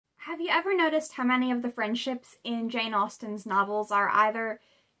Have you ever noticed how many of the friendships in Jane Austen's novels are either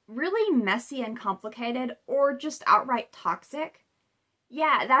really messy and complicated or just outright toxic?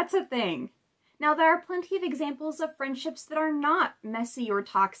 Yeah, that's a thing. Now, there are plenty of examples of friendships that are not messy or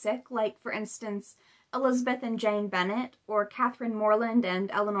toxic, like, for instance, Elizabeth and Jane Bennet, or Catherine Morland and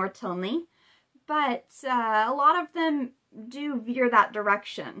Eleanor Tilney, but a lot of them do veer that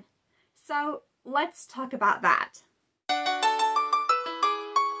direction. So, let's talk about that.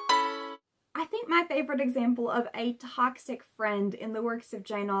 I think my favorite example of a toxic friend in the works of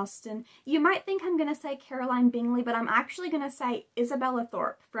Jane Austen, you might think I'm going to say Caroline Bingley, but I'm actually going to say Isabella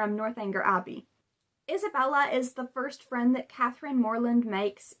Thorpe from Northanger Abbey. Isabella is the first friend that Catherine Morland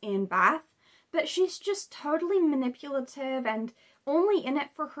makes in Bath, but she's just totally manipulative and only in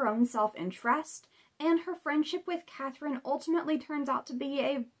it for her own self-interest, and her friendship with Catherine ultimately turns out to be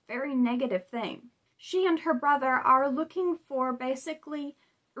a very negative thing. She and her brother are looking for basically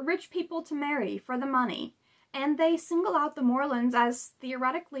rich people to marry for the money, and they single out the Morlands as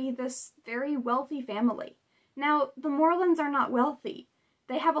theoretically this very wealthy family. Now, the Morlands are not wealthy.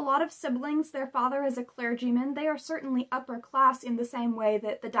 They have a lot of siblings. Their father is a clergyman. They are certainly upper class in the same way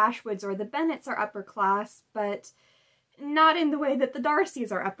that the Dashwoods or the Bennets are upper class, but not in the way that the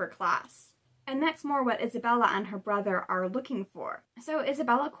Darcys are upper class. And that's more what Isabella and her brother are looking for. So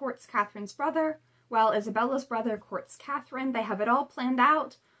Isabella courts Catherine's brother, while Isabella's brother courts Catherine. They have it all planned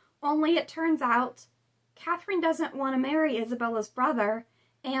out, only it turns out Catherine doesn't want to marry Isabella's brother,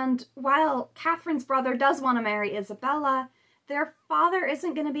 and while Catherine's brother does want to marry Isabella, their father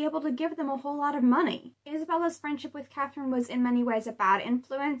isn't going to be able to give them a whole lot of money. Isabella's friendship with Catherine was in many ways a bad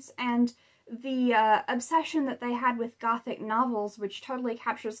influence, and the obsession that they had with Gothic novels, which totally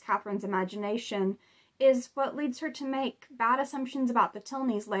captures Catherine's imagination, is what leads her to make bad assumptions about the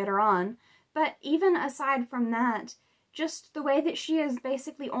Tilneys later on. But even aside from that, just the way that she is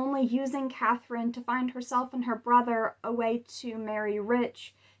basically only using Catherine to find herself and her brother a way to marry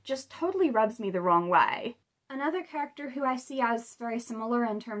rich just totally rubs me the wrong way. Another character who I see as very similar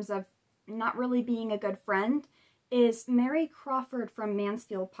in terms of not really being a good friend is Mary Crawford from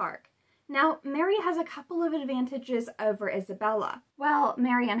Mansfield Park. Now, Mary has a couple of advantages over Isabella. Well,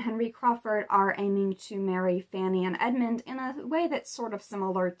 Mary and Henry Crawford are aiming to marry Fanny and Edmund in a way that's sort of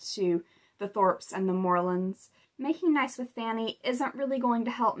similar to the Thorpes and the Morlands. Making nice with Fanny isn't really going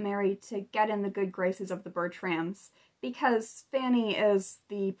to help Mary to get in the good graces of the Bertrams, because Fanny is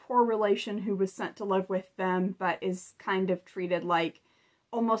the poor relation who was sent to live with them, but is kind of treated like,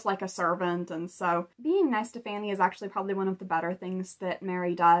 almost like a servant, and so being nice to Fanny is actually probably one of the better things that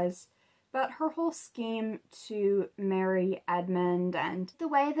Mary does. But her whole scheme to marry Edmund, and the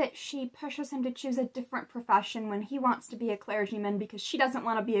way that she pushes him to choose a different profession when he wants to be a clergyman because she doesn't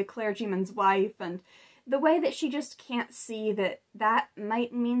want to be a clergyman's wife, and the way that she just can't see that that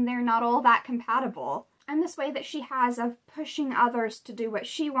might mean they're not all that compatible. And this way that she has of pushing others to do what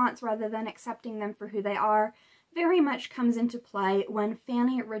she wants rather than accepting them for who they are very much comes into play when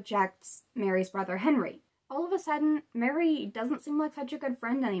Fanny rejects Mary's brother Henry. All of a sudden, Mary doesn't seem like such a good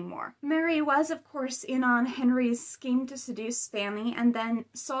friend anymore. Mary was, of course, in on Henry's scheme to seduce Fanny, and then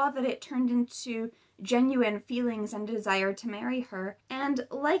saw that it turned into genuine feelings and desire to marry her. And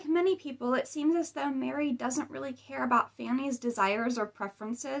like many people, it seems as though Mary doesn't really care about Fanny's desires or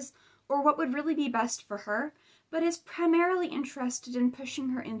preferences, or what would really be best for her, but is primarily interested in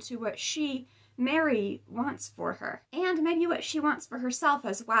pushing her into what she, Mary, wants for her. And maybe what she wants for herself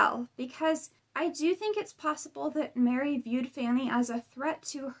as well, because I do think it's possible that Mary viewed Fanny as a threat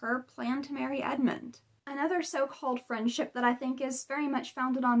to her plan to marry Edmund. Another so-called friendship that I think is very much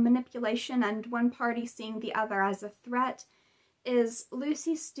founded on manipulation and one party seeing the other as a threat is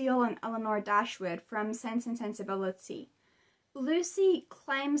Lucy Steele and Eleanor Dashwood from Sense and Sensibility. Lucy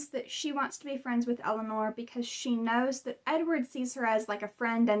claims that she wants to be friends with Eleanor because she knows that Edward sees her as like a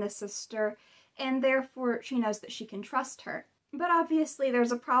friend and a sister, and therefore she knows that she can trust her. But obviously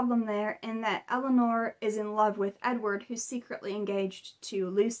there's a problem there in that Eleanor is in love with Edward, who's secretly engaged to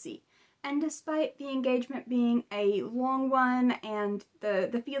Lucy. And despite the engagement being a long one and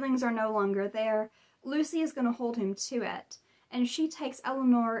the feelings are no longer there, Lucy is going to hold him to it. And she takes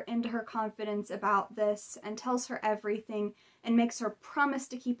Eleanor into her confidence about this and tells her everything and makes her promise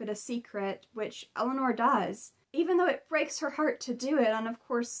to keep it a secret, which Eleanor does, even though it breaks her heart to do it, and of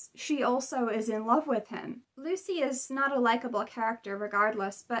course she also is in love with him. Lucy is not a likable character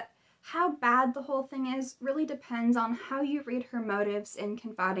regardless, but how bad the whole thing is really depends on how you read her motives in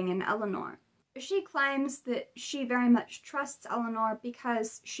confiding in Eleanor. She claims that she very much trusts Eleanor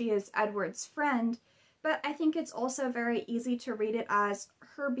because she is Edward's friend, but I think it's also very easy to read it as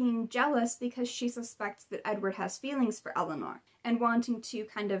her being jealous because she suspects that Edward has feelings for Eleanor and wanting to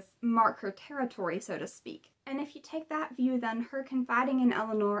kind of mark her territory, so to speak. And if you take that view, then her confiding in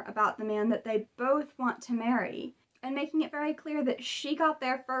Eleanor about the man that they both want to marry and making it very clear that she got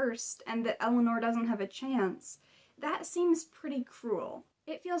there first and that Eleanor doesn't have a chance, that seems pretty cruel.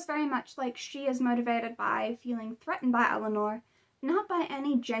 It feels very much like she is motivated by feeling threatened by Eleanor, not by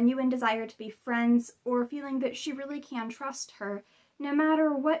any genuine desire to be friends or feeling that she really can trust her, no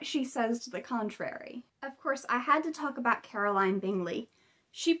matter what she says to the contrary. Of course, I had to talk about Caroline Bingley.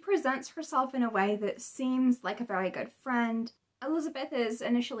 She presents herself in a way that seems like a very good friend. Elizabeth is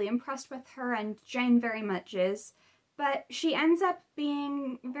initially impressed with her, and Jane very much is, but she ends up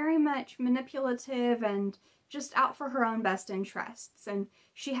being very much manipulative and just out for her own best interests, and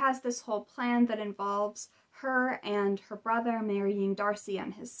she has this whole plan that involves her and her brother marrying Darcy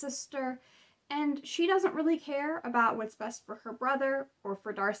and his sister, and she doesn't really care about what's best for her brother, or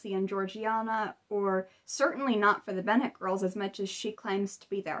for Darcy and Georgiana, or certainly not for the Bennet girls as much as she claims to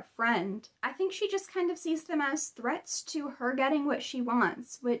be their friend. I think she just kind of sees them as threats to her getting what she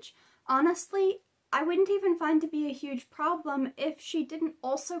wants, which, honestly, I wouldn't even find to be a huge problem if she didn't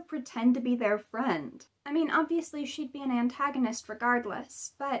also pretend to be their friend. I mean, obviously she'd be an antagonist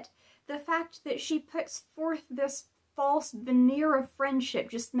regardless, but the fact that she puts forth this false veneer of friendship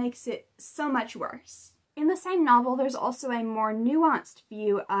just makes it so much worse. In the same novel, there's also a more nuanced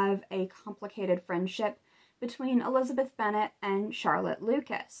view of a complicated friendship between Elizabeth Bennet and Charlotte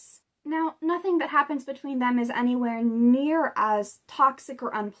Lucas. Now, nothing that happens between them is anywhere near as toxic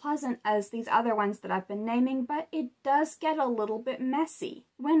or unpleasant as these other ones that I've been naming, but it does get a little bit messy.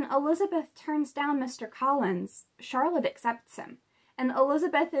 When Elizabeth turns down Mr. Collins, Charlotte accepts him. And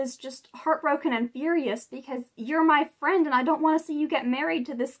Elizabeth is just heartbroken and furious because you're my friend and I don't want to see you get married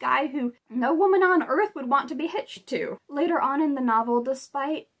to this guy who no woman on earth would want to be hitched to. Later on in the novel,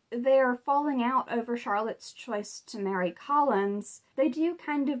 despite their falling out over Charlotte's choice to marry Collins, they do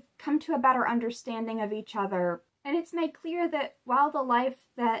kind of come to a better understanding of each other. And it's made clear that while the life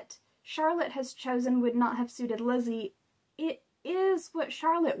that Charlotte has chosen would not have suited Lizzie, it is what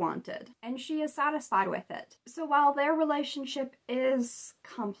Charlotte wanted, and she is satisfied with it. So while their relationship is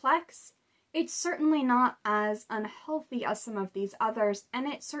complex, it's certainly not as unhealthy as some of these others, and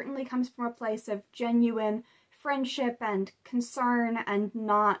it certainly comes from a place of genuine friendship and concern and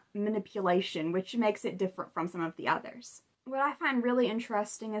not manipulation, which makes it different from some of the others. What I find really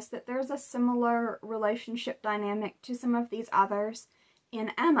interesting is that there's a similar relationship dynamic to some of these others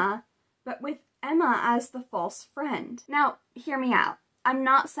in Emma, but with Emma as the false friend. Now, hear me out. I'm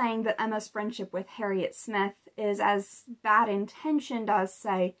not saying that Emma's friendship with Harriet Smith is as bad intentioned as,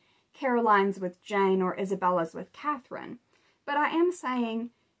 say, Caroline's with Jane or Isabella's with Catherine, but I am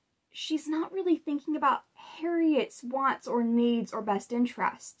saying she's not really thinking about Harriet's wants or needs or best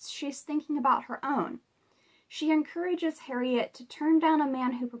interests. She's thinking about her own. She encourages Harriet to turn down a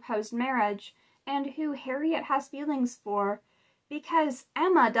man who proposed marriage and who Harriet has feelings for because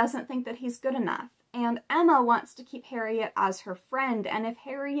Emma doesn't think that he's good enough, and Emma wants to keep Harriet as her friend, and if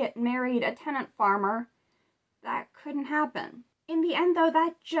Harriet married a tenant farmer, that couldn't happen. In the end, though,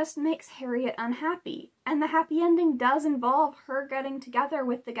 that just makes Harriet unhappy, and the happy ending does involve her getting together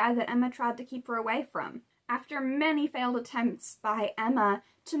with the guy that Emma tried to keep her away from, after many failed attempts by Emma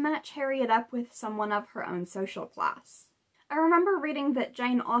to match Harriet up with someone of her own social class. I remember reading that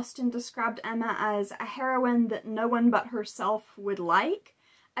Jane Austen described Emma as a heroine that no one but herself would like.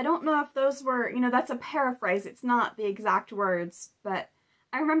 I don't know if those were, that's a paraphrase, it's not the exact words, but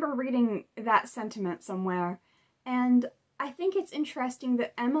I remember reading that sentiment somewhere, and I think it's interesting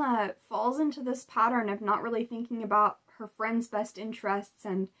that Emma falls into this pattern of not really thinking about her friend's best interests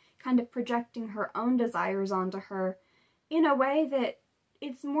and kind of projecting her own desires onto her in a way that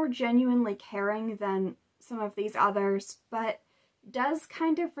it's more genuinely caring than some of these others, but does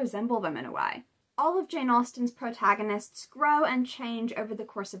kind of resemble them in a way. All of Jane Austen's protagonists grow and change over the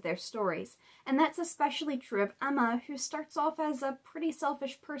course of their stories, and that's especially true of Emma, who starts off as a pretty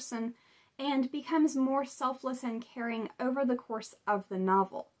selfish person and becomes more selfless and caring over the course of the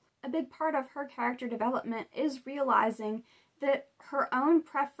novel. A big part of her character development is realizing that her own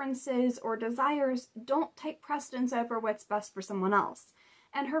preferences or desires don't take precedence over what's best for someone else,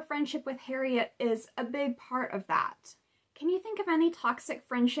 and her friendship with Harriet is a big part of that. Can you think of any toxic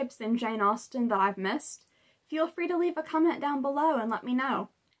friendships in Jane Austen that I've missed? Feel free to leave a comment down below and let me know.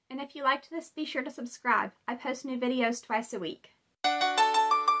 And if you liked this, be sure to subscribe. I post new videos twice a week.